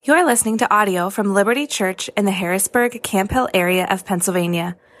You're listening to audio from Liberty Church in the Harrisburg, Camp Hill area of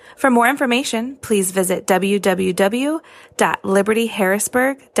Pennsylvania. For more information, please visit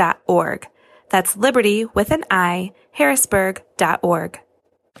www.libertyharrisburg.org. That's Liberty with an I, Harrisburg.org.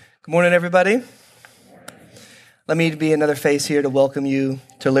 Good morning, everybody. Let me be another face here to welcome you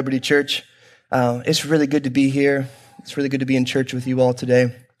to Liberty Church. It's really good to be here. It's really good to be in church with you all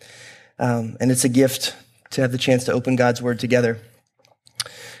today. And it's a gift to have the chance to open God's Word together.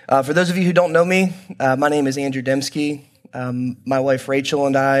 For those of you who don't know me, my name is Andrew Dembski. My wife Rachel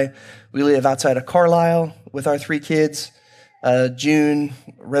and I, we live outside of Carlisle with our three kids, June,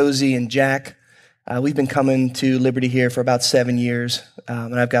 Rosie, and Jack. We've been coming to Liberty here for about 7 years,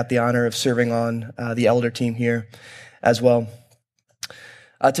 and I've got the honor of serving on the elder team here as well.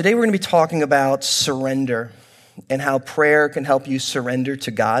 Today we're going to be talking about surrender and how prayer can help you surrender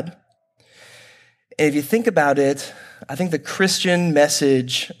to God. And if you think about it, I think the Christian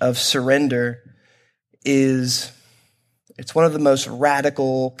message of surrender it's one of the most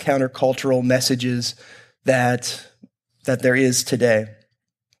radical countercultural messages that there is today.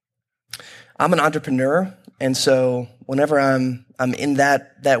 I'm an entrepreneur, and so whenever I'm in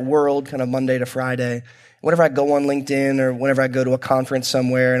that world, kind of Monday to Friday, whenever I go on LinkedIn or whenever I go to a conference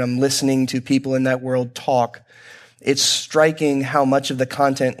somewhere and I'm listening to people in that world talk, it's striking how much of the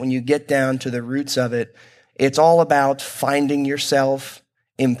content, when you get down to the roots of it, it's all about finding yourself,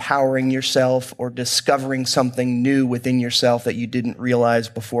 empowering yourself, or discovering something new within yourself that you didn't realize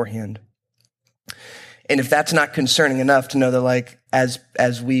beforehand. And if that's not concerning enough to know that, like, as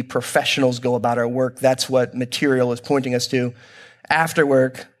we professionals go about our work, that's what material is pointing us to. After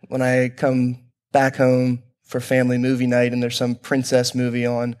work, when I come back home for family movie night and there's some princess movie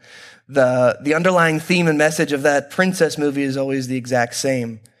on, the underlying theme and message of that princess movie is always the exact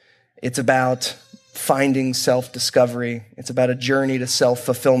same. It's about finding self-discovery. It's about a journey to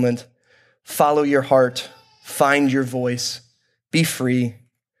self-fulfillment. Follow your heart. Find your voice. Be free.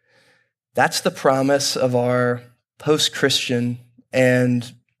 That's the promise of our post-Christian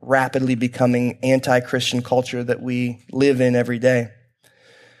and rapidly becoming anti-Christian culture that we live in every day.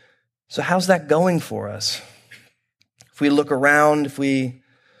 So how's that going for us? If we look around, if we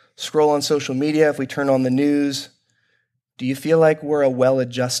scroll on social media, if we turn on the news, do you feel like we're a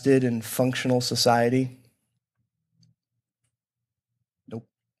well-adjusted and functional society? Nope.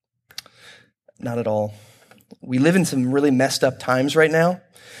 Not at all. We live in some really messed up times right now.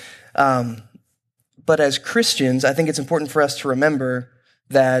 But as Christians, I think it's important for us to remember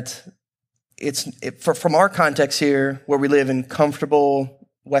that from our context here, where we live in comfortable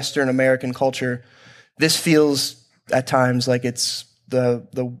Western American culture, this feels at times like it's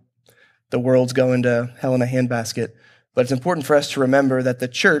the world's going to hell in a handbasket. But it's important for us to remember that the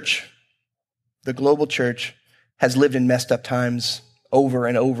church, the global church, has lived in messed up times over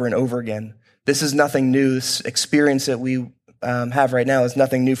and over and over again. This is nothing new. This experience that we have right now is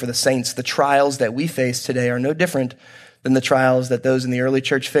nothing new for the saints. The trials that we face today are no different than the trials that those in the early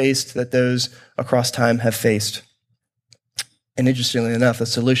church faced, that those across time have faced. And interestingly enough, the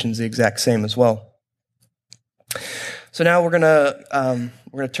solution is the exact same as well. So now we're going to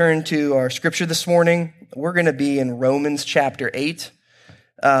turn to our scripture this morning. We're going to be in Romans chapter 8.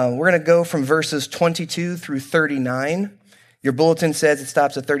 We're going to go from verses 22 through 39. Your bulletin says it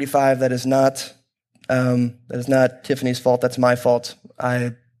stops at 35. That is not Tiffany's fault. That's my fault.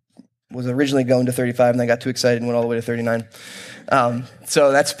 I was originally going to 35, and I got too excited and went all the way to 39.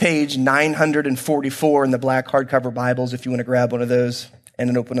 So that's page 944 in the black hardcover Bibles, if you want to grab one of those and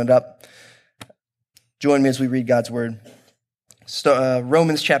then open it up. Join me as we read God's word.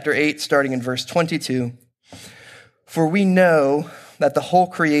 Romans chapter 8, starting in verse 22. For we know that the whole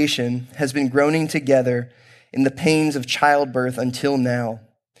creation has been groaning together in the pains of childbirth until now.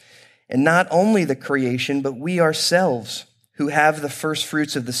 And not only the creation, but we ourselves, who have the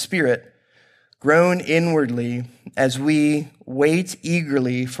firstfruits of the Spirit, groan inwardly as we wait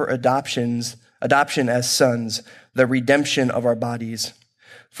eagerly for adoption as sons, the redemption of our bodies.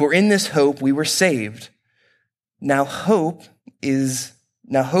 For in this hope we were saved. Now hope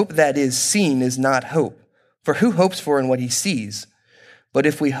that is seen is not hope. For who hopes for in what he sees? But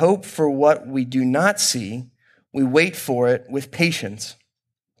if we hope for what we do not see, we wait for it with patience.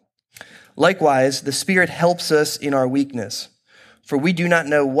 Likewise, the Spirit helps us in our weakness, for we do not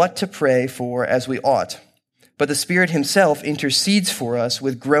know what to pray for as we ought. But the Spirit himself intercedes for us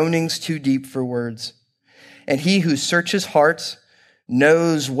with groanings too deep for words. And he who searches hearts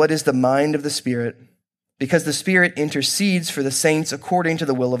knows what is the mind of the Spirit, because the Spirit intercedes for the saints according to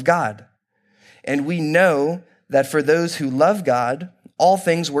the will of God. And we know that for those who love God, all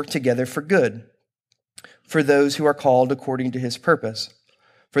things work together for good, for those who are called according to his purpose.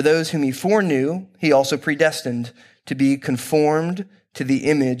 For those whom he foreknew, he also predestined to be conformed to the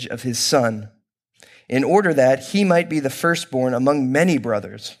image of his Son, in order that he might be the firstborn among many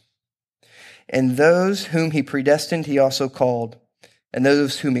brothers. And those whom he predestined, he also called. And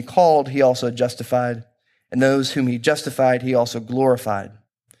those whom he called, he also justified. And those whom he justified, he also glorified.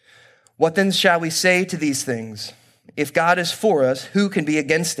 What then shall we say to these things? If God is for us, who can be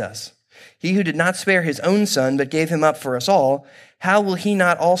against us? He who did not spare his own Son, but gave him up for us all, how will he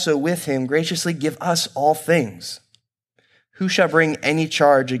not also with him graciously give us all things? Who shall bring any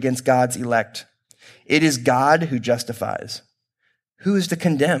charge against God's elect? It is God who justifies. Who is to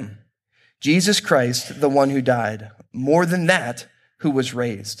condemn? Jesus Christ, the one who died. More than that, who was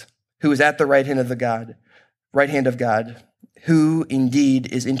raised, who is at the right hand of God, who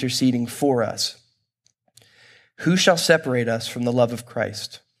indeed is interceding for us. Who shall separate us from the love of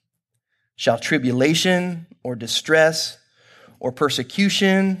Christ? Shall tribulation or distress or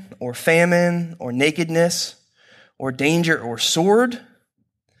persecution or famine or nakedness or danger or sword?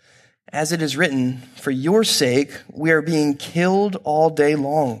 As it is written, for your sake we are being killed all day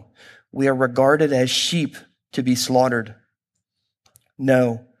long. We are regarded as sheep to be slaughtered.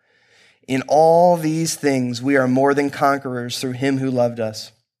 No, in all these things we are more than conquerors through him who loved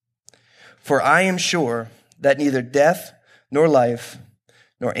us. For I am sure that neither death nor life,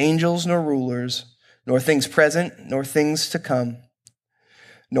 nor angels nor rulers, nor things present nor things to come,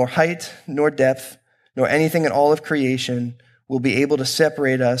 nor height nor depth, nor anything in all of creation will be able to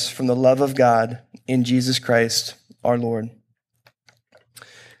separate us from the love of God in Jesus Christ our Lord.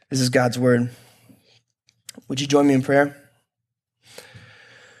 This is God's word. Would you join me in prayer?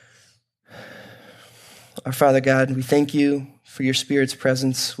 Our Father God, we thank you for your Spirit's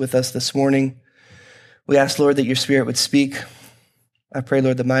presence with us this morning. We ask, Lord, that your Spirit would speak. I pray,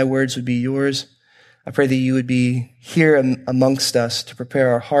 Lord, that my words would be yours. I pray that you would be here amongst us to prepare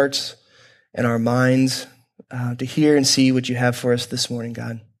our hearts and our minds to hear and see what you have for us this morning,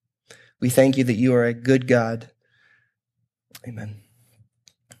 God. We thank you that you are a good God. Amen.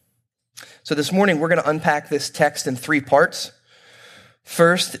 So this morning, we're going to unpack this text in 3 parts.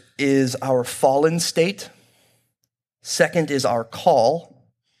 First is our fallen state. Second is our call.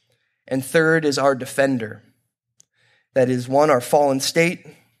 And third is our defender. That is 1, our fallen state,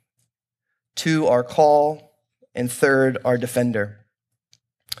 2, our call, and 3rd, our defender.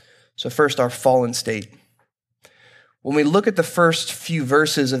 So first, our fallen state. When we look at the first few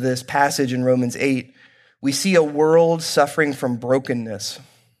verses of this passage in Romans 8, we see a world suffering from brokenness.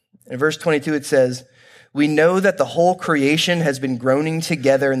 In verse 22, it says, we know that the whole creation has been groaning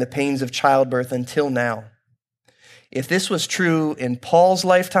together in the pains of childbirth until now. If this was true in Paul's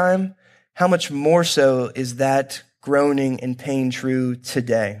lifetime, how much more so is that groaning and pain true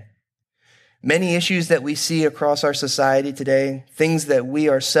today? Many issues that we see across our society today, things that we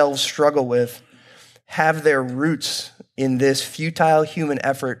ourselves struggle with, have their roots in this futile human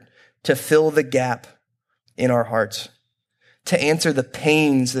effort to fill the gap in our hearts, to answer the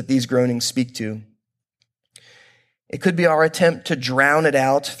pains that these groanings speak to. It could be our attempt to drown it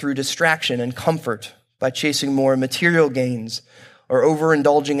out through distraction and comfort by chasing more material gains or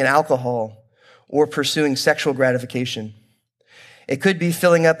overindulging in alcohol or pursuing sexual gratification. It could be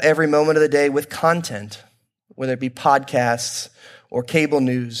filling up every moment of the day with content, whether it be podcasts or cable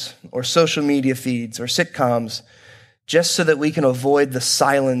news or social media feeds or sitcoms, just so that we can avoid the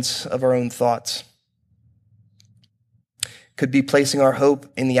silence of our own thoughts. Could be placing our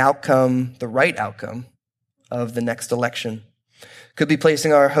hope in the outcome, the right outcome of the next election. Could be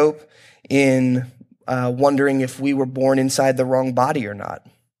placing our hope in wondering if we were born inside the wrong body or not.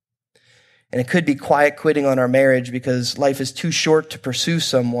 And it could be quiet quitting on our marriage because life is too short to pursue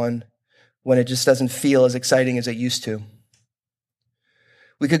someone when it just doesn't feel as exciting as it used to.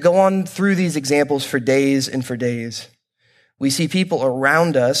 We could go on through these examples for days and for days. We see people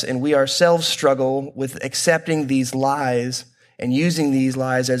around us and we ourselves struggle with accepting these lies and using these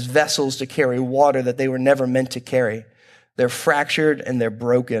lies as vessels to carry water that they were never meant to carry. They're fractured and they're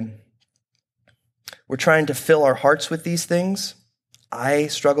broken. We're trying to fill our hearts with these things. I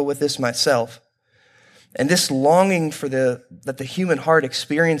struggle with this myself. And this longing for that the human heart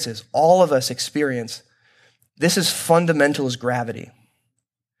experiences, all of us experience, this is fundamental as gravity.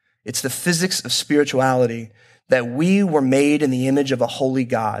 It's the physics of spirituality that we were made in the image of a holy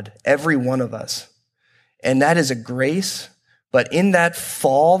God, every one of us. And that is a grace, but in that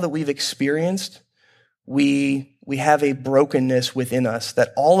fall that we've experienced, we have a brokenness within us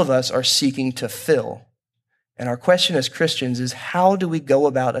that all of us are seeking to fill. And our question as Christians is, how do we go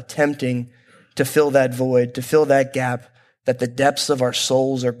about attempting to fill that void, to fill that gap that the depths of our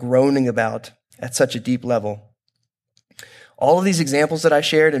souls are groaning about at such a deep level? All of these examples that I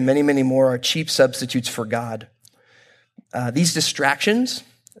shared and many, many more are cheap substitutes for God. These distractions,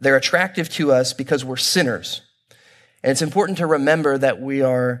 they're attractive to us because we're sinners. And it's important to remember that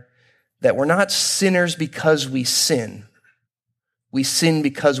we're not sinners because we sin. We sin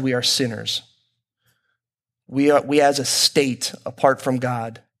because we are sinners. We as a state, apart from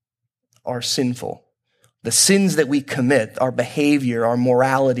God, are sinful. The sins that we commit, our behavior, our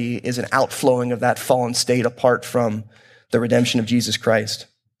morality, is an outflowing of that fallen state apart from the redemption of Jesus Christ.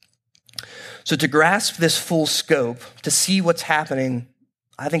 So to grasp this full scope, to see what's happening,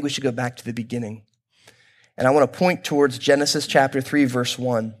 I think we should go back to the beginning. And I want to point towards Genesis chapter 3, verse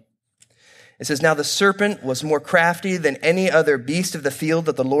 1. It says, "Now the serpent was more crafty than any other beast of the field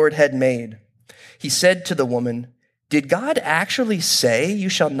that the Lord had made. He said to the woman, 'Did God actually say you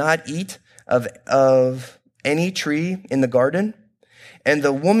shall not eat of any tree in the garden?' And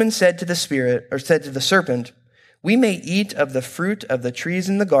the woman said to the serpent, 'We may eat of the fruit of the trees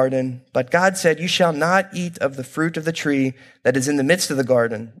in the garden, but God said, you shall not eat of the fruit of the tree that is in the midst of the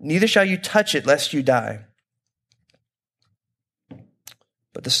garden, neither shall you touch it lest you die.'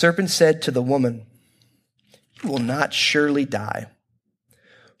 But the serpent said to the woman, 'You will not surely die.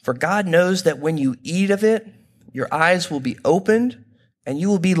 For God knows that when you eat of it, your eyes will be opened, and you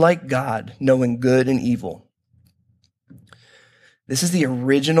will be like God, knowing good and evil.'" This is the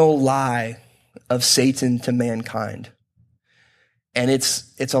original lie of Satan to mankind. And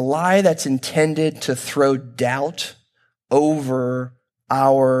it's a lie that's intended to throw doubt over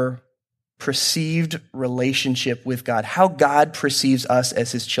our perceived relationship with God, how God perceives us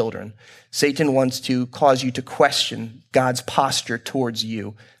as his children. Satan wants to cause you to question God's posture towards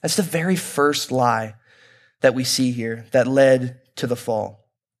you. That's the very first lie that we see here that led to the fall.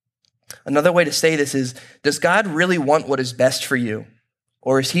 Another way to say this is, does God really want what is best for you?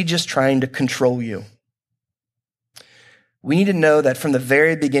 Or is he just trying to control you? We need to know that from the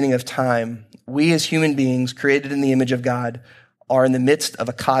very beginning of time, we as human beings created in the image of God are in the midst of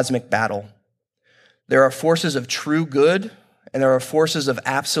a cosmic battle. There are forces of true good and there are forces of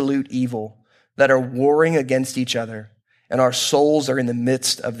absolute evil that are warring against each other, and our souls are in the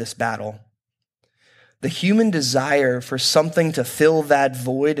midst of this battle. The human desire for something to fill that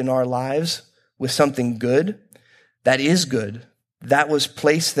void in our lives with something good, that is good, that was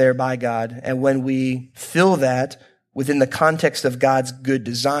placed there by God, and when we fill that within the context of God's good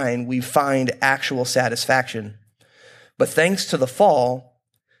design, we find actual satisfaction. But thanks to the fall,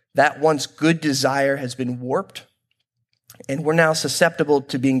 that once good desire has been warped, and we're now susceptible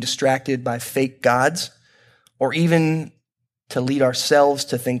to being distracted by fake gods, or even to lead ourselves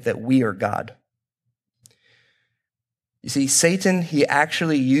to think that we are God. You see, Satan, he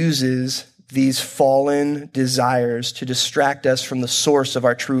actually uses these fallen desires to distract us from the source of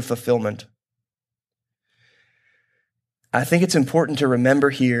our true fulfillment. I think it's important to remember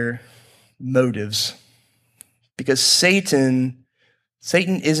here motives, because Satan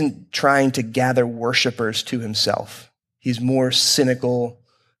isn't trying to gather worshipers to himself. He's more cynical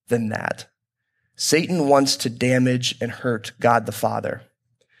than that. Satan wants to damage and hurt God the Father.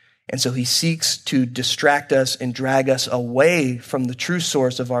 And so he seeks to distract us and drag us away from the true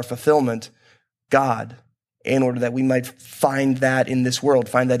source of our fulfillment, God, in order that we might find that in this world,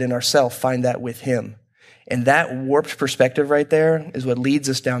 find that in ourselves, find that with him. And that warped perspective right there is what leads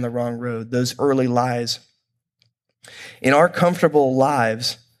us down the wrong road, those early lies. In our comfortable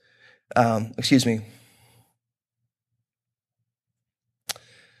lives,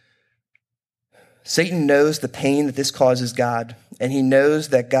 Satan knows the pain that this causes God, and he knows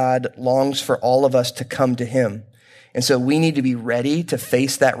that God longs for all of us to come to him. And so we need to be ready to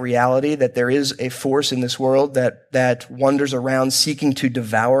face that reality that there is a force in this world that wanders around seeking to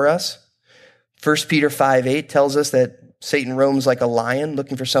devour us. 1 Peter 5:8 tells us that Satan roams like a lion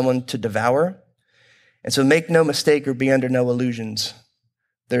looking for someone to devour. And so make no mistake or be under no illusions.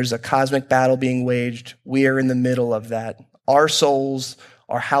 There's a cosmic battle being waged. We are in the middle of that. Our souls,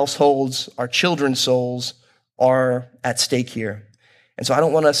 our households, our children's souls are at stake here. And so I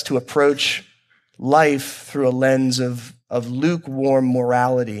don't want us to approach life through a lens of lukewarm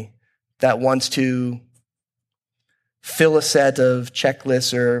morality that wants to fill a set of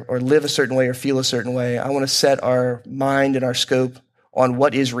checklists or live a certain way or feel a certain way. I want to set our mind and our scope on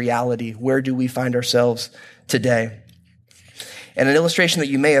what is reality. Where do we find ourselves today? And an illustration that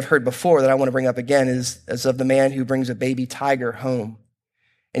you may have heard before that I want to bring up again is of the man who brings a baby tiger home.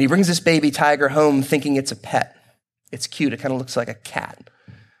 And he brings this baby tiger home thinking it's a pet. It's cute. It kind of looks like a cat.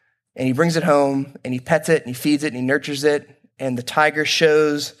 And he brings it home and he pets it and he feeds it and he nurtures it. And the tiger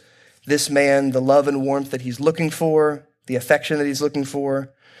shows this man the love and warmth that he's looking for, the affection that he's looking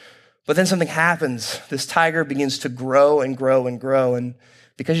for. But then something happens. This tiger begins to grow and grow and grow. And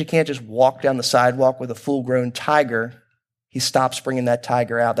because you can't just walk down the sidewalk with a full-grown tiger, he stops bringing that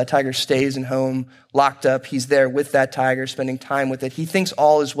tiger out. That tiger stays in home, locked up. He's there with that tiger, spending time with it. He thinks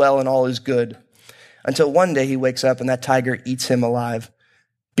all is well and all is good. Until one day he wakes up and that tiger eats him alive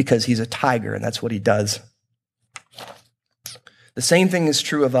because he's a tiger, and that's what he does. The same thing is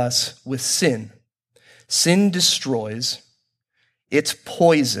true of us with sin. Sin destroys. It's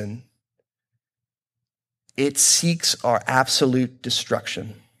poison. It seeks our absolute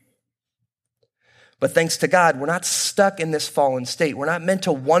destruction. But thanks to God, we're not stuck in this fallen state. We're not meant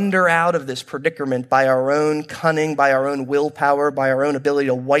to wander out of this predicament by our own cunning, by our own willpower, by our own ability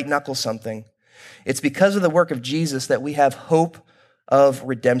to white-knuckle something. It's because of the work of Jesus that we have hope of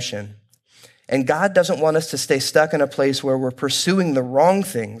redemption. And God doesn't want us to stay stuck in a place where we're pursuing the wrong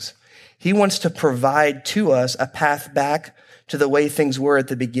things. He wants to provide to us a path back to the way things were at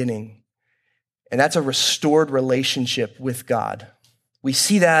the beginning. And that's a restored relationship with God. We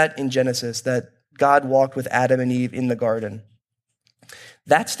see that in Genesis, that God walked with Adam and Eve in the garden.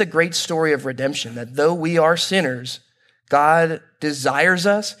 That's the great story of redemption, that though we are sinners, God desires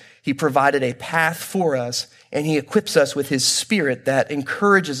us, he provided a path for us, and he equips us with his Spirit that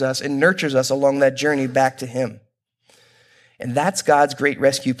encourages us and nurtures us along that journey back to him. And that's God's great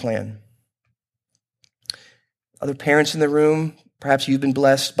rescue plan. Other parents in the room, perhaps you've been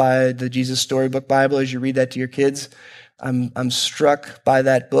blessed by the Jesus Storybook Bible as you read that to your kids. I'm struck by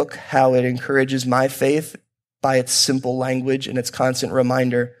that book, how it encourages my faith by its simple language and its constant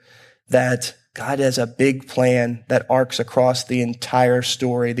reminder that God has a big plan that arcs across the entire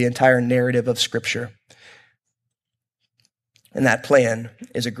story, the entire narrative of Scripture. And that plan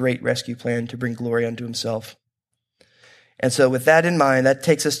is a great rescue plan to bring glory unto himself. And so with that in mind, that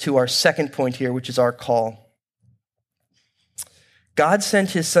takes us to our second point here, which is our call. God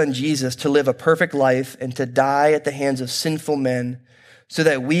sent his son Jesus to live a perfect life and to die at the hands of sinful men so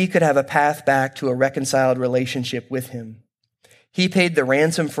that we could have a path back to a reconciled relationship with him. He paid the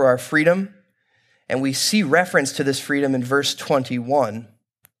ransom for our freedom, and we see reference to this freedom in verse 21.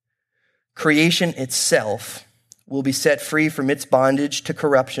 Creation itself will be set free from its bondage to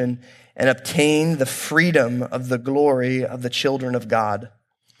corruption and obtain the freedom of the glory of the children of God.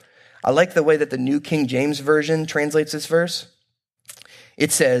 I like the way that the New King James Version translates this verse.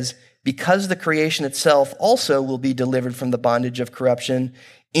 It says, because the creation itself also will be delivered from the bondage of corruption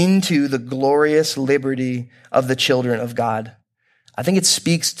into the glorious liberty of the children of God. I think it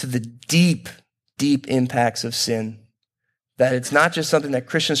speaks to the deep, deep impacts of sin. That it's not just something that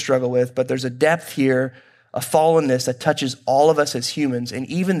Christians struggle with, but there's a depth here, a fallenness that touches all of us as humans, and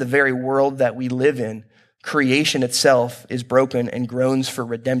even the very world that we live in. Creation itself is broken and groans for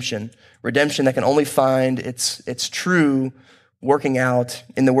redemption. Redemption that can only find its true working out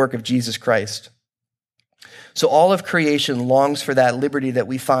in the work of Jesus Christ. So all of creation longs for that liberty that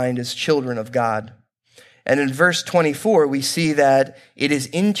we find as children of God. And in verse 24, we see that it is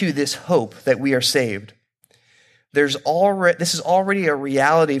into this hope that we are saved. This is already a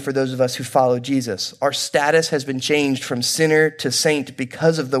reality for those of us who follow Jesus. Our status has been changed from sinner to saint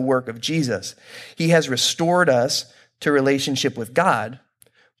because of the work of Jesus. He has restored us to relationship with God.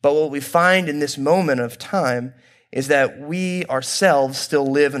 But what we find in this moment of time is that we ourselves still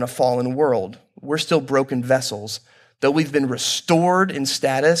live in a fallen world. We're still broken vessels. Though we've been restored in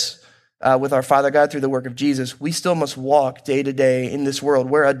status with our Father God through the work of Jesus, we still must walk day to day in this world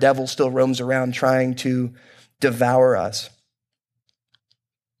where a devil still roams around trying to devour us.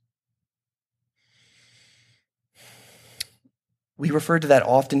 We refer to that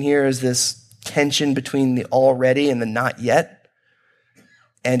often here as this tension between the already and the not yet.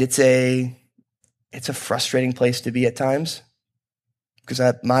 And it's a frustrating place to be at times, because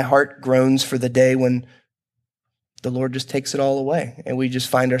my heart groans for the day when the Lord just takes it all away and we just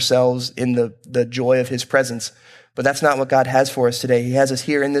find ourselves in the joy of his presence. But that's not what God has for us today. He has us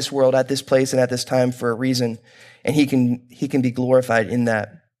here in this world, at this place, and at this time for a reason, and he can be glorified in that.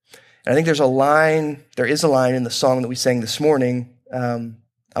 And I think there is a line in the song that we sang this morning,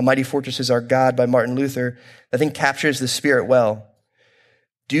 A Mighty Fortress is Our God by Martin Luther, that I think captures the spirit well.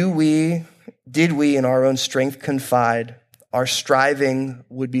 Did we in our own strength confide, our striving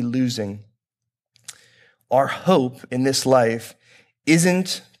would be losing. Our hope in this life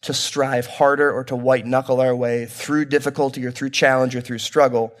isn't to strive harder or to white-knuckle our way through difficulty or through challenge or through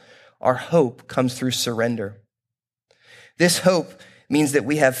struggle. Our hope comes through surrender. This hope means that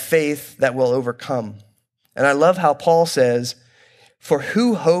we have faith that will overcome. And I love how Paul says, for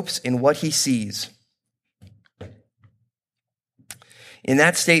who hopes in what he sees? In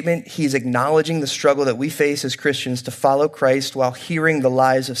that statement, he's acknowledging the struggle that we face as Christians to follow Christ while hearing the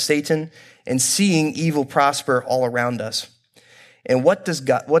lies of Satan and seeing evil prosper all around us. And what does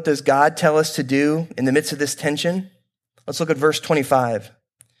God tell us to do in the midst of this tension? Let's look at verse 25.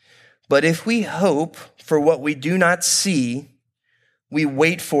 But if we hope for what we do not see, we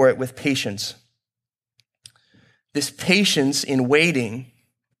wait for it with patience. This patience in waiting,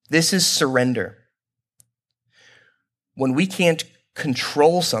 this is surrender. When we can't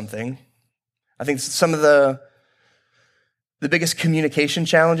control something, I think some of the biggest communication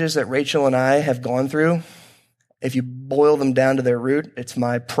challenges that Rachel and I have gone through, if you boil them down to their root, it's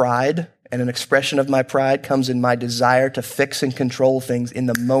my pride, and an expression of my pride comes in my desire to fix and control things in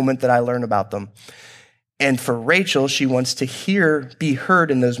the moment that I learn about them. And for Rachel, she wants to be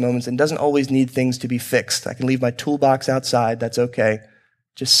heard in those moments and doesn't always need things to be fixed. I can leave my toolbox outside, that's okay.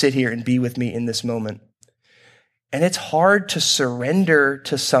 Just sit here and be with me in this moment. And it's hard to surrender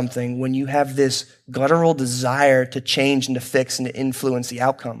to something when you have this guttural desire to change and to fix and to influence the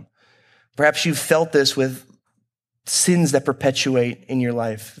outcome. Perhaps you've felt this with sins that perpetuate in your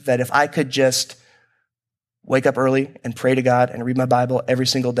life, that if I could just wake up early and pray to God and read my Bible every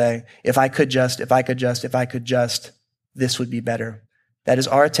single day, if I could just, this would be better. That is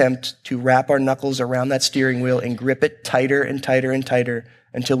our attempt to wrap our knuckles around that steering wheel and grip it tighter and tighter and tighter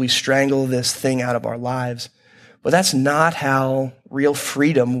until we strangle this thing out of our lives. But that's not how real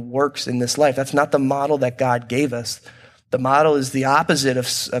freedom works in this life. That's not the model that God gave us. The model is the opposite of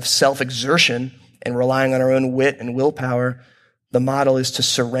self-exertion and relying on our own wit and willpower. The model is to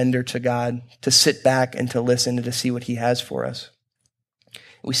surrender to God, to sit back and to listen and to see what he has for us.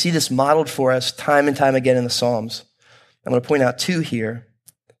 We see this modeled for us time and time again in the Psalms. I'm going to point out two here.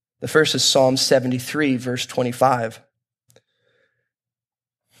 The first is Psalm 73, verse 25.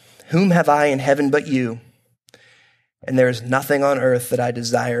 Whom have I in heaven but you? And there is nothing on earth that I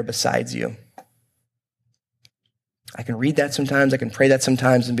desire besides you. I can read that sometimes, I can pray that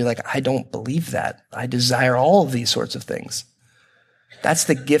sometimes and be like, I don't believe that. I desire all of these sorts of things. That's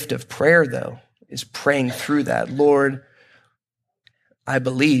the gift of prayer, though, is praying through that. Lord, I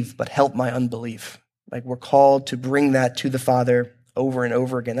believe, but help my unbelief. Like we're called to bring that to the Father over and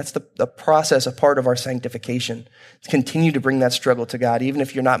over again. That's the process, a part of our sanctification. To continue to bring that struggle to God, even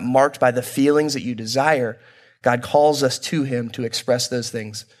if you're not marked by the feelings that you desire. God calls us to him to express those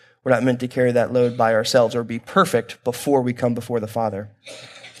things. We're not meant to carry that load by ourselves or be perfect before we come before the Father.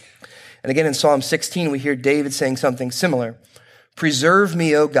 And again, in Psalm 16, we hear David saying something similar. Preserve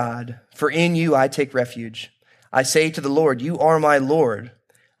me, O God, for in you I take refuge. I say to the Lord, you are my Lord.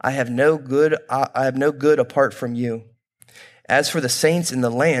 I have no good apart from you. As for the saints in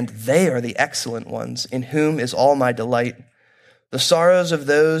the land, they are the excellent ones, in whom is all my delight. The sorrows of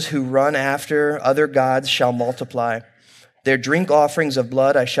those who run after other gods shall multiply. Their drink offerings of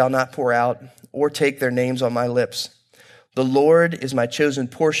blood I shall not pour out, or take their names on my lips. The Lord is my chosen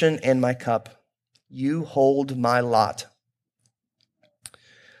portion and my cup. You hold my lot.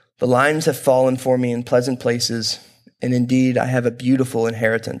 The lines have fallen for me in pleasant places, and indeed I have a beautiful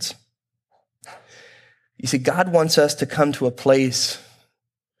inheritance. You see, God wants us to come to a place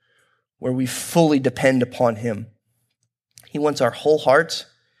where we fully depend upon him. He wants our whole hearts,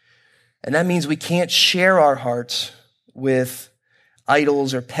 and that means we can't share our hearts with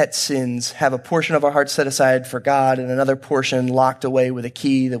idols or pet sins, have a portion of our heart set aside for God and another portion locked away with a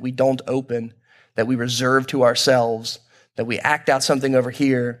key that we don't open, that we reserve to ourselves, that we act out something over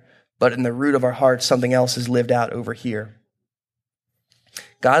here, but in the root of our hearts, something else is lived out over here.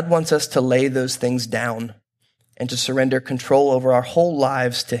 God wants us to lay those things down and to surrender control over our whole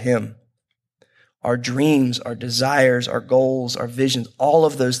lives to him. Our dreams, our desires, our goals, our visions, all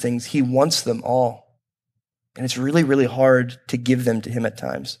of those things, he wants them all. And it's really, really hard to give them to him at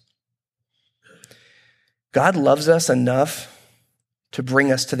times. God loves us enough to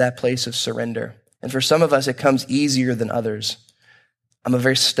bring us to that place of surrender. And for some of us, it comes easier than others. I'm a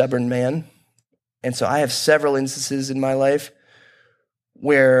very stubborn man. And so I have several instances in my life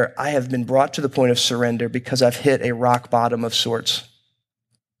where I have been brought to the point of surrender because I've hit a rock bottom of sorts.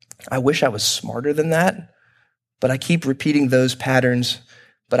 I wish I was smarter than that, but I keep repeating those patterns.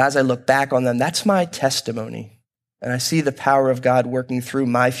 But as I look back on them, that's my testimony. And I see the power of God working through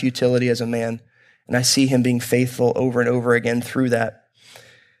my futility as a man. And I see him being faithful over and over again through that.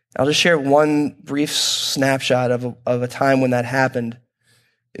 I'll just share one brief snapshot of a time when that happened.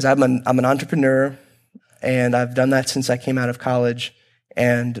 Is I'm an entrepreneur, and I've done that since I came out of college.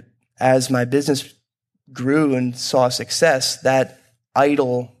 And as my business grew and saw success, that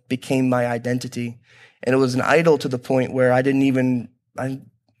idol became my identity. And it was an idol to the point where the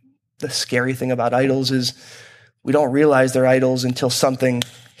scary thing about idols is We don't realize they're idols until something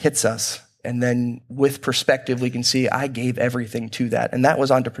hits us. And then with perspective, we can see I gave everything to that. And that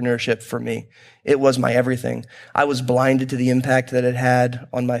was entrepreneurship for me. It was my everything. I was blinded to the impact that it had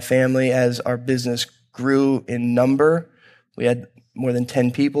on my family as our business grew in number. We had more than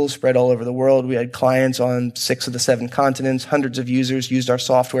 10 people spread all over the world. We had clients on 6 of the 7 continents. Hundreds of users used our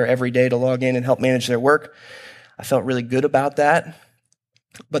software every day to log in and help manage their work. I felt really good about that.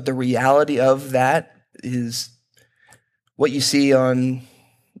 But the reality of that is what you see on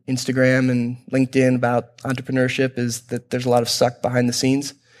Instagram and LinkedIn about entrepreneurship is that there's a lot of suck behind the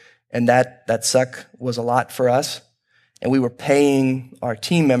scenes. And that suck was a lot for us. And we were paying our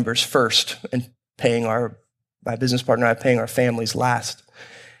team members first and paying my business partner and I paying our families last.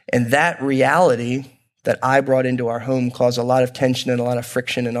 And that reality that I brought into our home caused a lot of tension and a lot of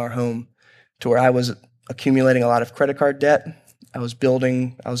friction in our home to where I was accumulating a lot of credit card debt. I was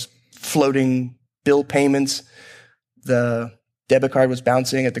floating bill payments. The debit card was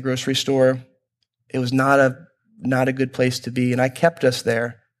bouncing at the grocery store. It was not a good place to be. And I kept us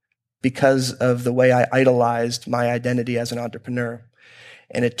there because of the way I idolized my identity as an entrepreneur.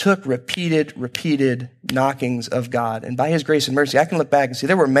 And it took repeated knockings of God. And by his grace and mercy, I can look back and see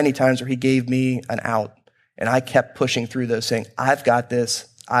there were many times where he gave me an out. And I kept pushing through those, saying, I've got this.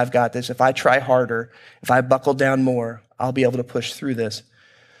 If I try harder, if I buckle down more, I'll be able to push through this.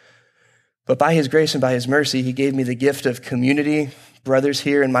 But by his grace and by his mercy, he gave me the gift of community, brothers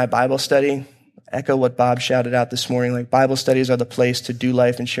here in my Bible study. Echo what Bob shouted out this morning, like Bible studies are the place to do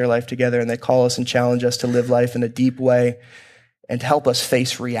life and share life together. And they call us and challenge us to live life in a deep way and help us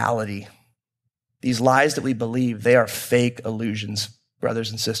face reality. These lies that we believe, they are fake illusions, brothers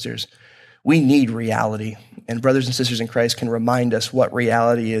and sisters. We need reality, and brothers and sisters in Christ can remind us what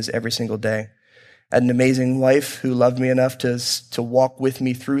reality is every single day. I had an amazing wife who loved me enough to walk with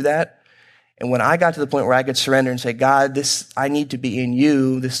me through that. And when I got to the point where I could surrender and say, God, I need to be in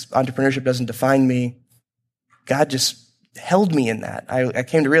you, this entrepreneurship doesn't define me, God just held me in that. I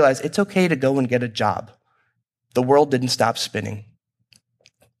came to realize it's okay to go and get a job. The world didn't stop spinning.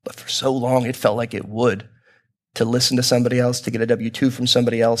 But for so long, it felt like it would, to listen to somebody else, to get a W-2 from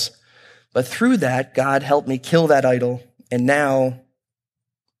somebody else. But through that, God helped me kill that idol. And now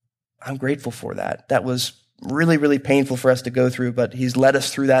I'm grateful for that. That was really, really painful for us to go through, but he's led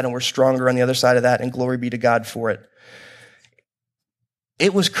us through that and we're stronger on the other side of that, and glory be to God for it.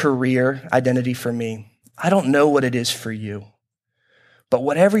 It was career identity for me. I don't know what it is for you, but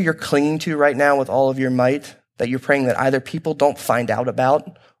whatever you're clinging to right now with all of your might, that you're praying that either people don't find out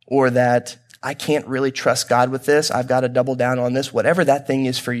about or that I can't really trust God with this, I've got to double down on this, whatever that thing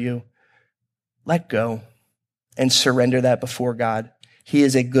is for you, let go and surrender that before God. He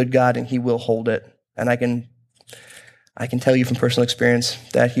is a good God and he will hold it. And I can tell you from personal experience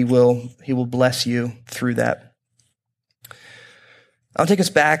that he will bless you through that. I'll take us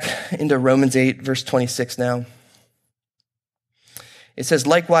back into Romans 8, verse 26 now. It says,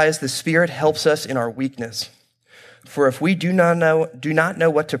 likewise, the Spirit helps us in our weakness. For if we do not know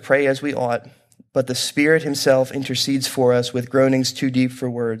what to pray as we ought, but the Spirit himself intercedes for us with groanings too deep for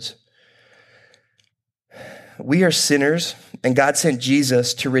words. We are sinners, and God sent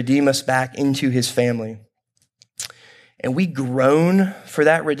Jesus to redeem us back into his family. And we groan for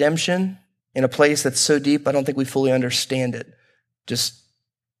that redemption in a place that's so deep, I don't think we fully understand it. Just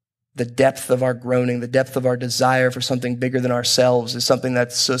the depth of our groaning, the depth of our desire for something bigger than ourselves is something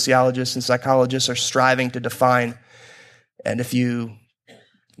that sociologists and psychologists are striving to define. And if you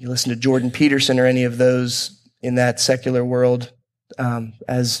listen to Jordan Peterson or any of those in that secular world,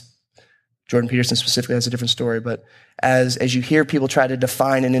 as Jordan Peterson specifically has a different story, but as you hear people try to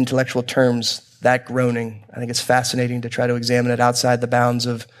define in intellectual terms that groaning, I think it's fascinating to try to examine it outside the bounds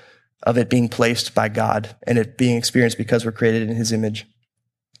of it being placed by God and it being experienced because we're created in his image.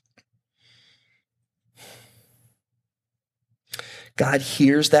 God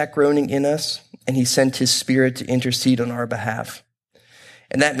hears that groaning in us, and he sent his Spirit to intercede on our behalf.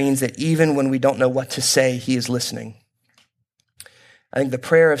 And that means that even when we don't know what to say, he is listening. I think the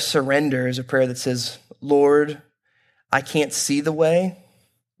prayer of surrender is a prayer that says, Lord, I can't see the way.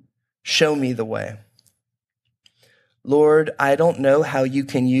 Show me the way. Lord, I don't know how you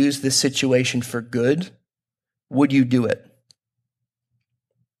can use this situation for good. Would you do it?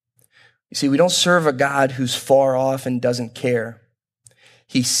 You see, we don't serve a God who's far off and doesn't care.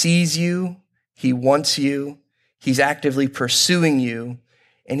 He sees you. He wants you. He's actively pursuing you,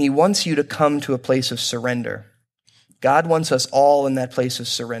 and he wants you to come to a place of surrender. God wants us all in that place of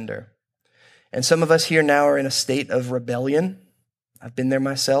surrender. And some of us here now are in a state of rebellion. I've been there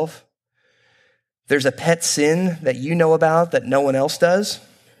myself. There's a pet sin that you know about that no one else does.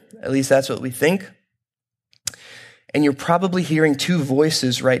 At least that's what we think. And you're probably hearing two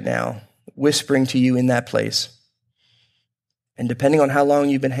voices right now whispering to you in that place. And depending on how long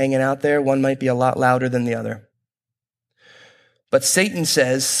you've been hanging out there, one might be a lot louder than the other. But Satan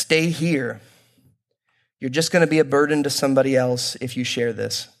says, stay here. You're just going to be a burden to somebody else if you share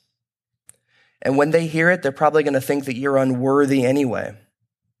this. And when they hear it, they're probably going to think that you're unworthy anyway.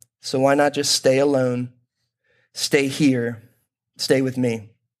 So why not just stay alone, stay here, stay with me?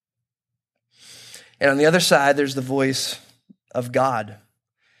 And on the other side, there's the voice of God.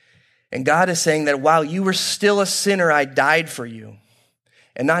 And God is saying that while you were still a sinner, I died for you.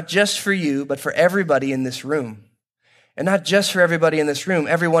 And not just for you, but for everybody in this room. And not just for everybody in this room,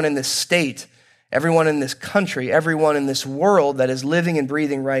 everyone in this state, everyone in this country, everyone in this world that is living and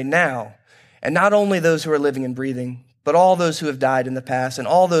breathing right now. And not only those who are living and breathing, but all those who have died in the past and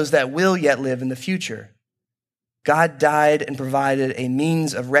all those that will yet live in the future. God died and provided a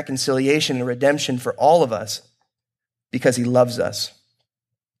means of reconciliation and redemption for all of us because he loves us.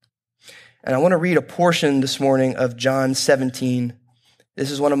 And I want to read a portion this morning of John 17.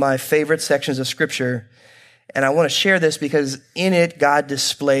 This is one of my favorite sections of Scripture. And I want to share this because in it, God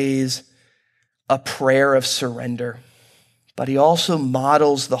displays a prayer of surrender. But he also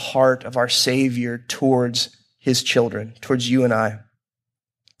models the heart of our Savior towards his children, towards you and I.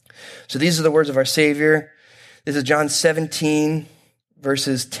 So these are the words of our Savior. This is John 17,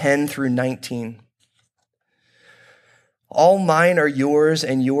 verses 10 through 19. All mine are yours,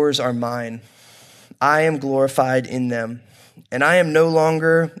 and yours are mine. I am glorified in them. And I am no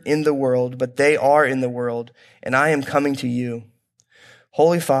longer in the world, but they are in the world, and I am coming to you.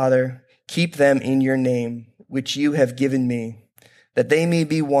 Holy Father, keep them in your name, which you have given me, that they may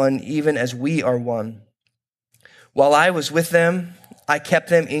be one even as we are one. While I was with them, I kept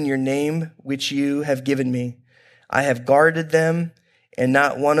them in your name, which you have given me. I have guarded them, and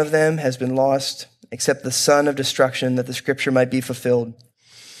not one of them has been lost, except the son of destruction, that the scripture might be fulfilled.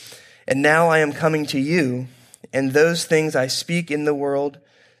 And now I am coming to you, and those things I speak in the world,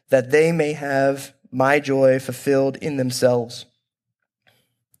 that they may have my joy fulfilled in themselves.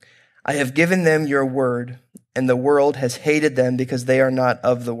 I have given them your word, and the world has hated them because they are not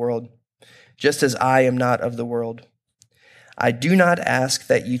of the world, just as I am not of the world. I do not ask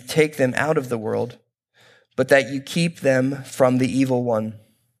that you take them out of the world, but that you keep them from the evil one.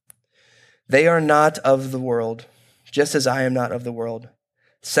 They are not of the world, just as I am not of the world.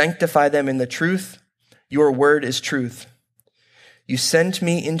 Sanctify them in the truth. Your word is truth. You sent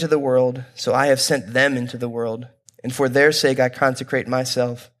me into the world, so I have sent them into the world. And for their sake I consecrate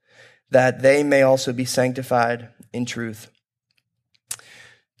myself, that they may also be sanctified in truth.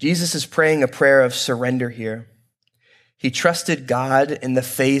 Jesus is praying a prayer of surrender here. He trusted God in the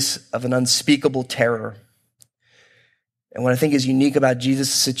face of an unspeakable terror. And what I think is unique about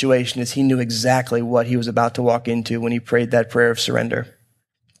Jesus' situation is he knew exactly what he was about to walk into when he prayed that prayer of surrender.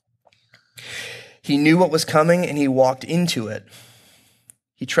 He knew what was coming and he walked into it.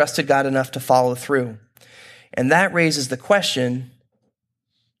 He trusted God enough to follow through. And that raises the question,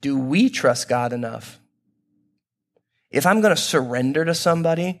 do we trust God enough? If I'm going to surrender to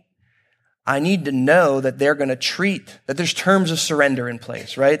somebody, I need to know that they're going to that there's terms of surrender in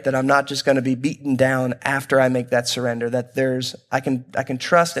place, right? That I'm not just going to be beaten down after I make that surrender, that I can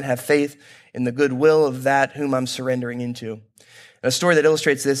trust and have faith in the goodwill of that whom I'm surrendering into. And a story that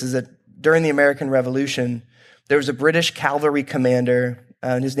illustrates this is that during the American Revolution, there was a British cavalry commander,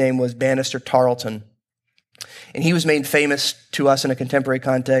 and his name was Bannister Tarleton. And he was made famous to us in a contemporary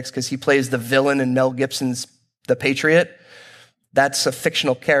context because he plays the villain in Mel Gibson's The Patriot. That's a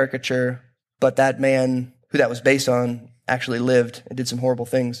fictional caricature, but that man who that was based on actually lived and did some horrible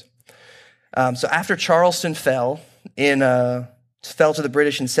things. So after Charleston fell to the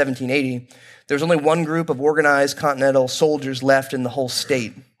British in 1780, there was only one group of organized Continental soldiers left in the whole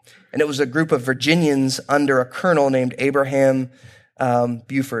state. And it was a group of Virginians under a colonel named Abraham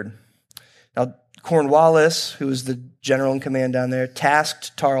Buford. Now, Cornwallis, who was the general in command down there,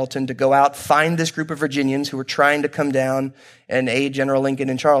 tasked Tarleton to go out, find this group of Virginians who were trying to come down and aid General Lincoln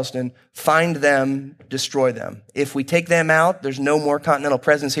in Charleston, find them, destroy them. If we take them out, there's no more Continental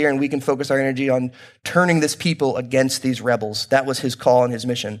presence here, and we can focus our energy on turning this people against these rebels. That was his call and his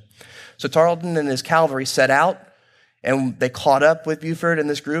mission. So Tarleton and his cavalry set out, and they caught up with Buford and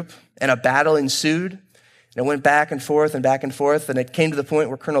this group, and a battle ensued. And it went back and forth, and it came to the point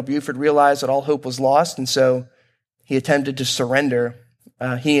where Colonel Buford realized that all hope was lost, and so he attempted to surrender,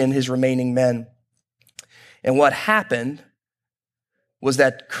 he and his remaining men. And what happened was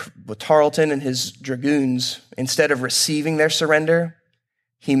that Tarleton and his dragoons, instead of receiving their surrender,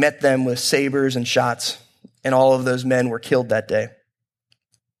 he met them with sabers and shots, and all of those men were killed that day.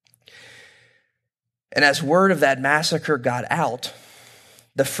 And as word of that massacre got out,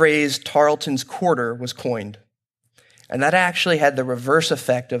 the phrase Tarleton's Quarter was coined. And that actually had the reverse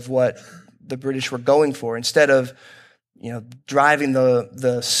effect of what the British were going for. Instead of, driving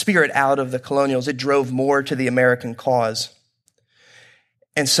the spirit out of the colonials, it drove more to the American cause.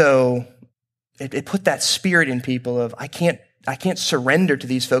 And so it put that spirit in people of, I can't surrender to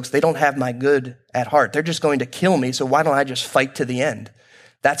these folks. They don't have my good at heart. They're just going to kill me, so why don't I just fight to the end?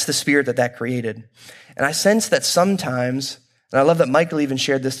 That's the spirit that created. And I sense that sometimes, and I love that Michael even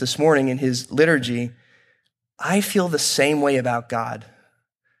shared this morning in his liturgy, I feel the same way about God.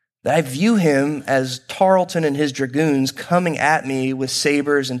 That I view him as Tarleton and his dragoons coming at me with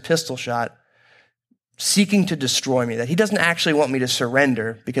sabers and pistol shot, seeking to destroy me. That he doesn't actually want me to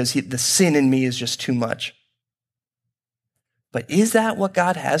surrender because the sin in me is just too much. But is that what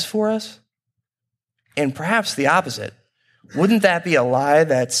God has for us? And perhaps the opposite. Wouldn't that be a lie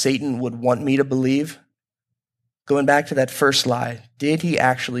that Satan would want me to believe? Going back to that first lie, did he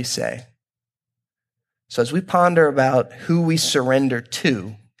actually say? So as we ponder about who we surrender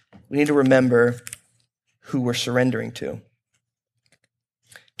to, we need to remember who we're surrendering to.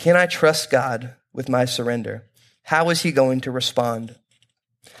 Can I trust God with my surrender? How is he going to respond?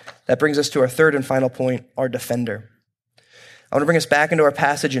 That brings us to our third and final point, our defender. I want to bring us back into our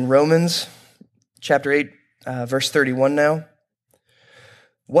passage in Romans chapter 8, verse 31 now.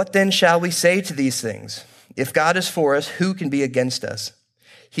 What then shall we say to these things? If God is for us, who can be against us?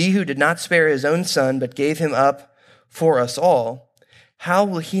 He who did not spare his own son, but gave him up for us all, how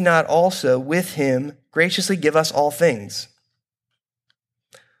will he not also with him graciously give us all things?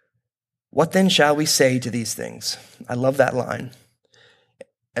 What then shall we say to these things? I love that line.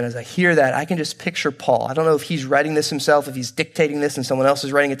 And as I hear that, I can just picture Paul. I don't know if he's writing this himself, if he's dictating this and someone else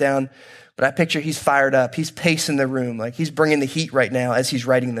is writing it down, but I picture he's fired up. He's pacing the room. Like he's bringing the heat right now as he's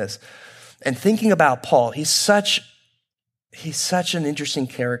writing this. And thinking about Paul, he's such an interesting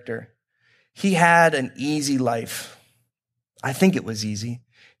character. He had an easy life. I think it was easy.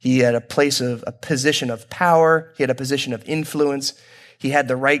 He had a position of power. He had a position of influence. He had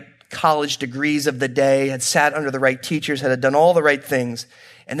the right college degrees of the day, had sat under the right teachers, had done all the right things.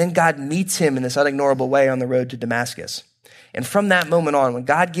 And then God meets him in this unignorable way on the road to Damascus. And from that moment on, when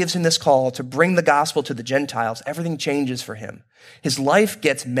God gives him this call to bring the gospel to the Gentiles, everything changes for him. His life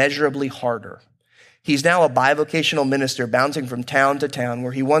gets measurably harder. He's now a bivocational minister bouncing from town to town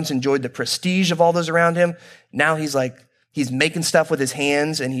where he once enjoyed the prestige of all those around him. Now he's making stuff with his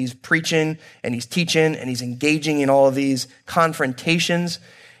hands and he's preaching and he's teaching and he's engaging in all of these confrontations.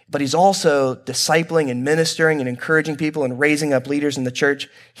 But he's also discipling and ministering and encouraging people and raising up leaders in the church.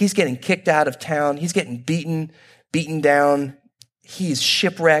 He's getting kicked out of town. He's getting beaten down. He's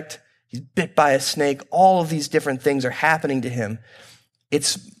shipwrecked. He's bit by a snake. All of these different things are happening to him.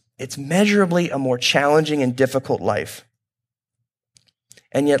 It's measurably a more challenging and difficult life.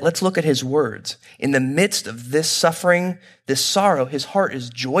 And yet, let's look at his words. In the midst of this suffering, this sorrow, his heart is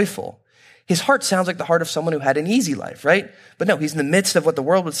joyful. His heart sounds like the heart of someone who had an easy life, right? But no, he's in the midst of what the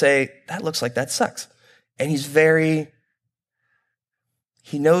world would say, that looks like that sucks. And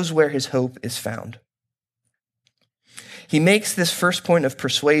he knows where his hope is found. He makes this first point of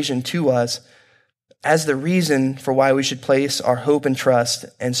persuasion to us as the reason for why we should place our hope and trust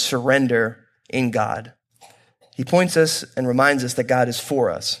and surrender in God. He points us and reminds us that God is for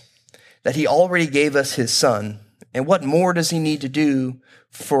us, that he already gave us his son. And what more does he need to do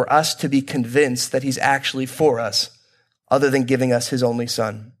for us to be convinced that he's actually for us, other than giving us his only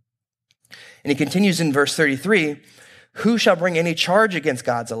son? And he continues in verse 33, who shall bring any charge against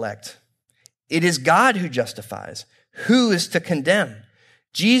God's elect? It is God who justifies. Who is to condemn?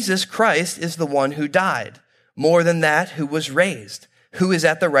 Jesus Christ is the one who died. More than that, who was raised, who is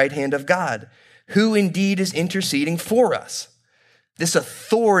at the right hand of God, who indeed is interceding for us. This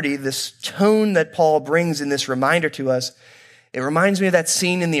authority, this tone that Paul brings in this reminder to us, it reminds me of that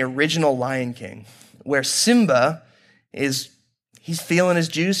scene in the original Lion King, where Simba he's feeling his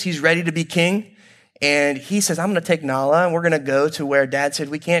juice, he's ready to be king, and he says, I'm going to take Nala, and we're going to go to where Dad said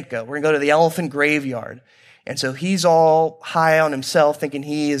we can't go. We're going to go to the elephant graveyard. And so he's all high on himself, thinking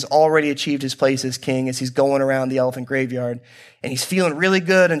he has already achieved his place as king as he's going around the elephant graveyard. And he's feeling really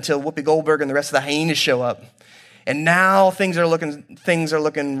good until Whoopi Goldberg and the rest of the hyenas show up. And now things are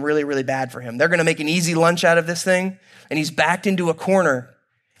looking really, really bad for him. They're going to make an easy lunch out of this thing. And he's backed into a corner.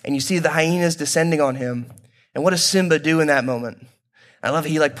 And you see the hyenas descending on him. And what does Simba do in that moment? I love it.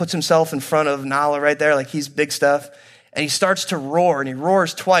 He puts himself in front of Nala right there, like he's big stuff. And he starts to roar. And he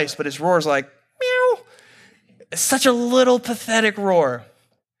roars twice, but his roar is like, meow. It's such a little pathetic roar.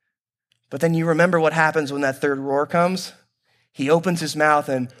 But then you remember what happens when that third roar comes? He opens his mouth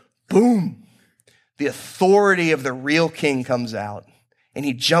and boom, the authority of the real king comes out, and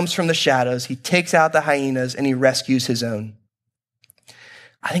he jumps from the shadows, he takes out the hyenas, and he rescues his own.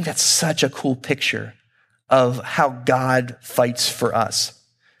 I think that's such a cool picture of how God fights for us,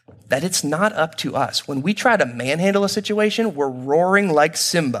 that it's not up to us. When we try to manhandle a situation, we're roaring like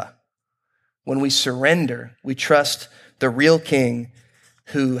Simba. When we surrender, we trust the real king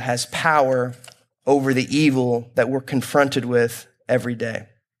who has power over the evil that we're confronted with every day.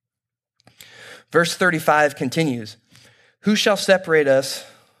 Verse 35 continues, "Who shall separate us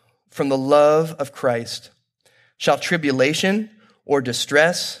from the love of Christ? Shall tribulation or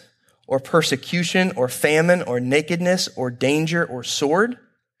distress or persecution or famine or nakedness or danger or sword?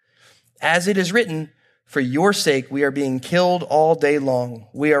 As it is written, for your sake we are being killed all day long.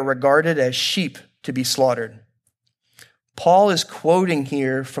 We are regarded as sheep to be slaughtered." Paul is quoting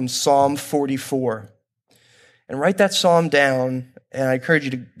here from Psalm 44. And write that psalm down, and I encourage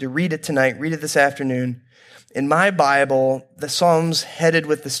you to read it tonight, read it this afternoon. In my Bible, the psalm's headed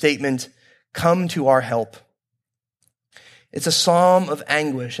with the statement, "Come to our help." It's a psalm of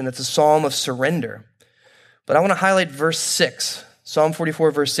anguish, and it's a psalm of surrender. But I want to highlight verse 6, Psalm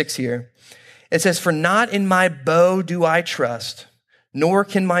 44, verse 6 here. It says, "For not in my bow do I trust, nor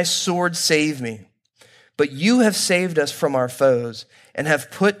can my sword save me. But you have saved us from our foes and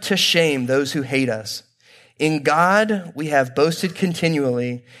have put to shame those who hate us. In God we have boasted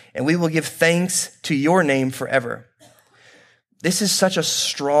continually, and we will give thanks to your name forever." This is such a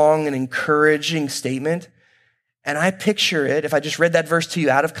strong and encouraging statement. And I picture it, if I just read that verse to you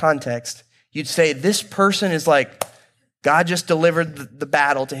out of context, you'd say this person is like, God just delivered the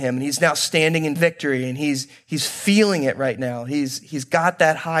battle to him, and he's now standing in victory, and he's feeling it right now. He's got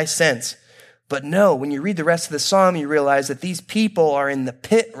that high sense. But no, when you read the rest of the psalm, you realize that these people are in the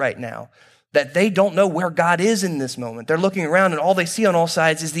pit right now, that they don't know where God is in this moment. They're looking around, and all they see on all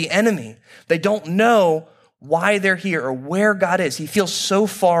sides is the enemy. They don't know why they're here or where God is. He feels so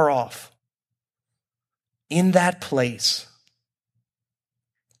far off. In that place,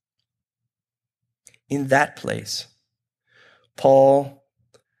 Paul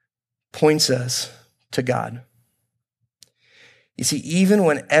points us to God. You see, even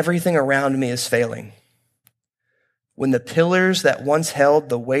when everything around me is failing, when the pillars that once held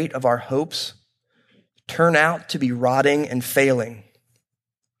the weight of our hopes turn out to be rotting and failing,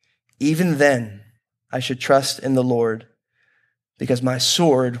 even then I should trust in the Lord, because my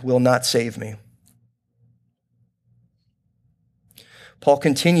sword will not save me. Paul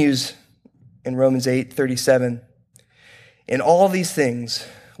continues in Romans 8:37, "In all these things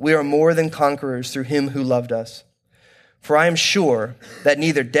we are more than conquerors through him who loved us. For I am sure that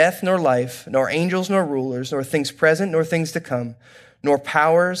neither death nor life, nor angels nor rulers, nor things present nor things to come, nor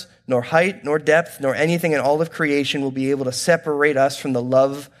powers, nor height, nor depth, nor anything in all of creation will be able to separate us from the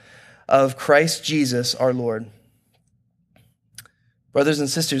love of Christ Jesus our Lord." Brothers and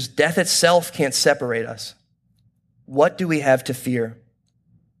sisters, death itself can't separate us. What do we have to fear?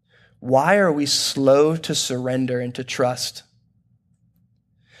 Why are we slow to surrender and to trust?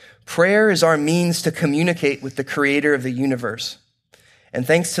 Prayer is our means to communicate with the creator of the universe. And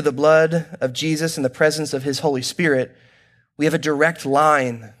thanks to the blood of Jesus and the presence of his Holy Spirit, we have a direct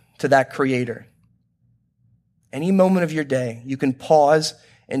line to that creator. Any moment of your day, you can pause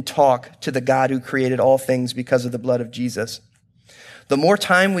and talk to the God who created all things because of the blood of Jesus. The more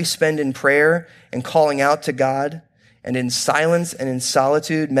time we spend in prayer and calling out to God, and in silence and in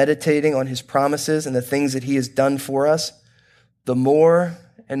solitude, meditating on his promises and the things that he has done for us, the more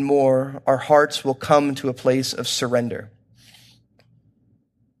and more our hearts will come to a place of surrender.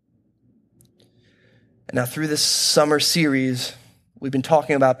 And now through this summer series, we've been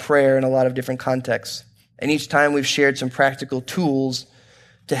talking about prayer in a lot of different contexts. And each time we've shared some practical tools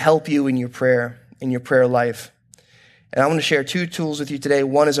to help you in your prayer life. And I want to share two tools with you today.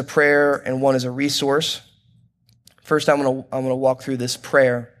 One is a prayer and one is a resource. First, I'm going to walk through this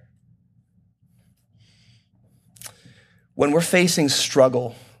prayer. When we're facing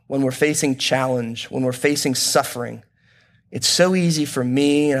struggle, when we're facing challenge, when we're facing suffering, it's so easy for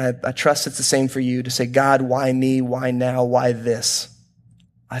me, and I trust it's the same for you, to say, "God, why me? Why now? Why this?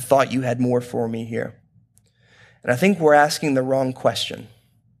 I thought you had more for me here." And I think we're asking the wrong question.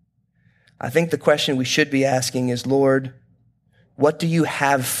 I think the question we should be asking is, "Lord, what do you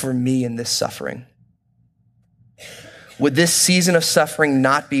have for me in this suffering? Would this season of suffering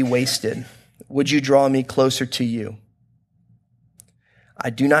not be wasted? Would you draw me closer to you? I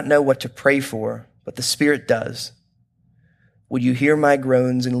do not know what to pray for, but the Spirit does. Would you hear my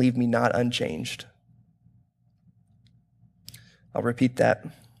groans and leave me not unchanged?" I'll repeat that.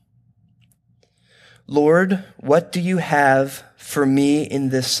 Lord, what do you have for me in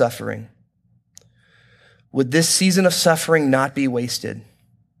this suffering? Would this season of suffering not be wasted?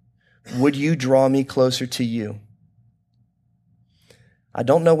 Would you draw me closer to you? I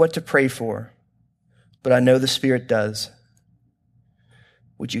don't know what to pray for, but I know the Spirit does.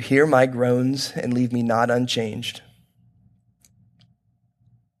 Would you hear my groans and leave me not unchanged?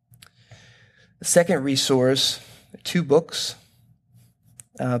 The second resource, 2 books,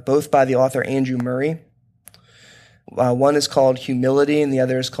 both by the author Andrew Murray. One is called Humility and the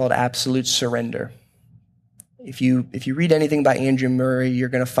other is called Absolute Surrender. If you read anything by Andrew Murray, you're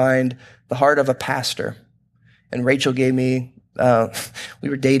going to find the heart of a pastor. And Rachel gave me, we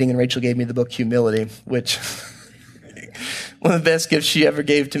were dating and Rachel gave me the book Humility, which one of the best gifts she ever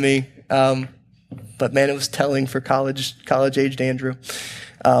gave to me. But man, it was telling for college-aged Andrew.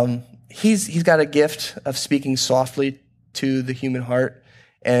 He's got a gift of speaking softly to the human heart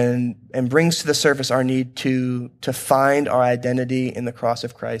and brings to the surface our need to find our identity in the cross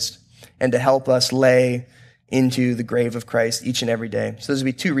of Christ and to help us lay into the grave of Christ each and every day. So those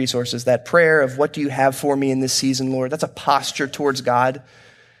would be 2 resources. That prayer of what do you have for me in this season, Lord? That's a posture towards God.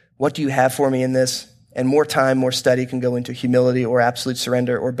 What do you have for me in this? And more time, more study can go into Humility or Absolute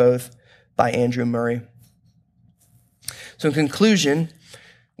Surrender or both by Andrew Murray. So in conclusion,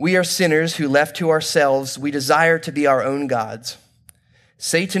 we are sinners who left to ourselves, we desire to be our own gods.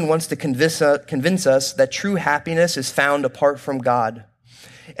 Satan wants to convince us that true happiness is found apart from God.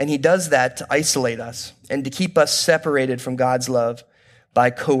 And he does that to isolate us and to keep us separated from God's love by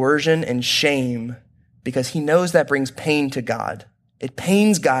coercion and shame because he knows that brings pain to God. It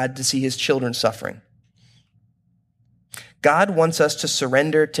pains God to see his children suffering. God wants us to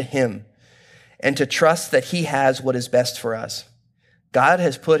surrender to him and to trust that he has what is best for us. God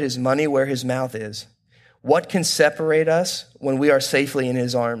has put his money where his mouth is. What can separate us when we are safely in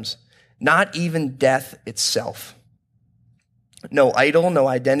his arms? Not even death itself. No idol, no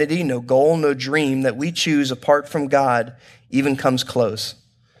identity, no goal, no dream that we choose apart from God even comes close.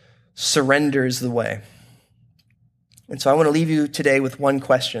 Surrender is the way. And so I want to leave you today with one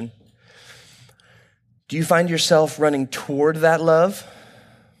question. Do you find yourself running toward that love,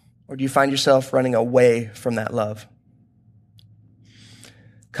 or do you find yourself running away from that love?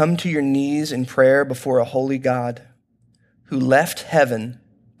 Come to your knees in prayer before a holy God who left heaven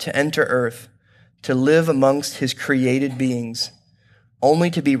to enter earth, to live amongst his created beings, only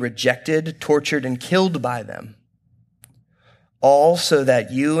to be rejected, tortured, and killed by them. All so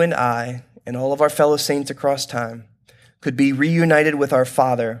that you and I and all of our fellow saints across time could be reunited with our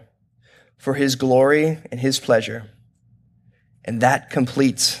Father for his glory and his pleasure. And that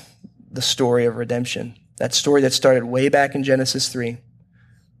completes the story of redemption. That story that started way back in Genesis 3.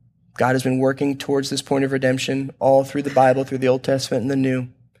 God has been working towards this point of redemption all through the Bible, through the Old Testament and the New.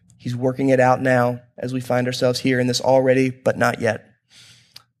 He's working it out now as we find ourselves here in this already, but not yet.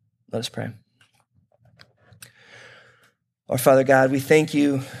 Let us pray. Our Father God, we thank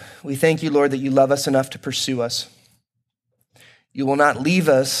you. We thank you, Lord, that you love us enough to pursue us. You will not leave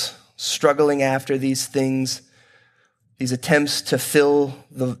us struggling after these things, these attempts to fill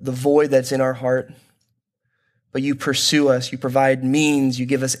the void that's in our heart. But you pursue us. You provide means. You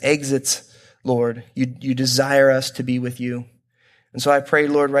give us exits, Lord. You desire us to be with you. And so I pray,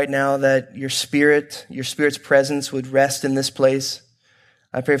 Lord, right now that your Spirit's presence would rest in this place.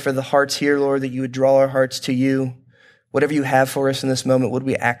 I pray for the hearts here, Lord, that you would draw our hearts to you. Whatever you have for us in this moment, would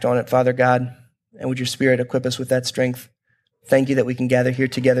we act on it, Father God? And would your Spirit equip us with that strength? Thank you that we can gather here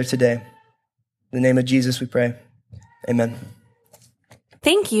together today. In the name of Jesus, we pray. Amen.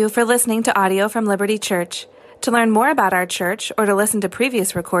 Thank you for listening to audio from Liberty Church. To learn more about our church or to listen to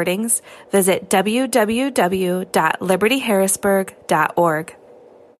previous recordings, visit www.libertyharrisburg.org.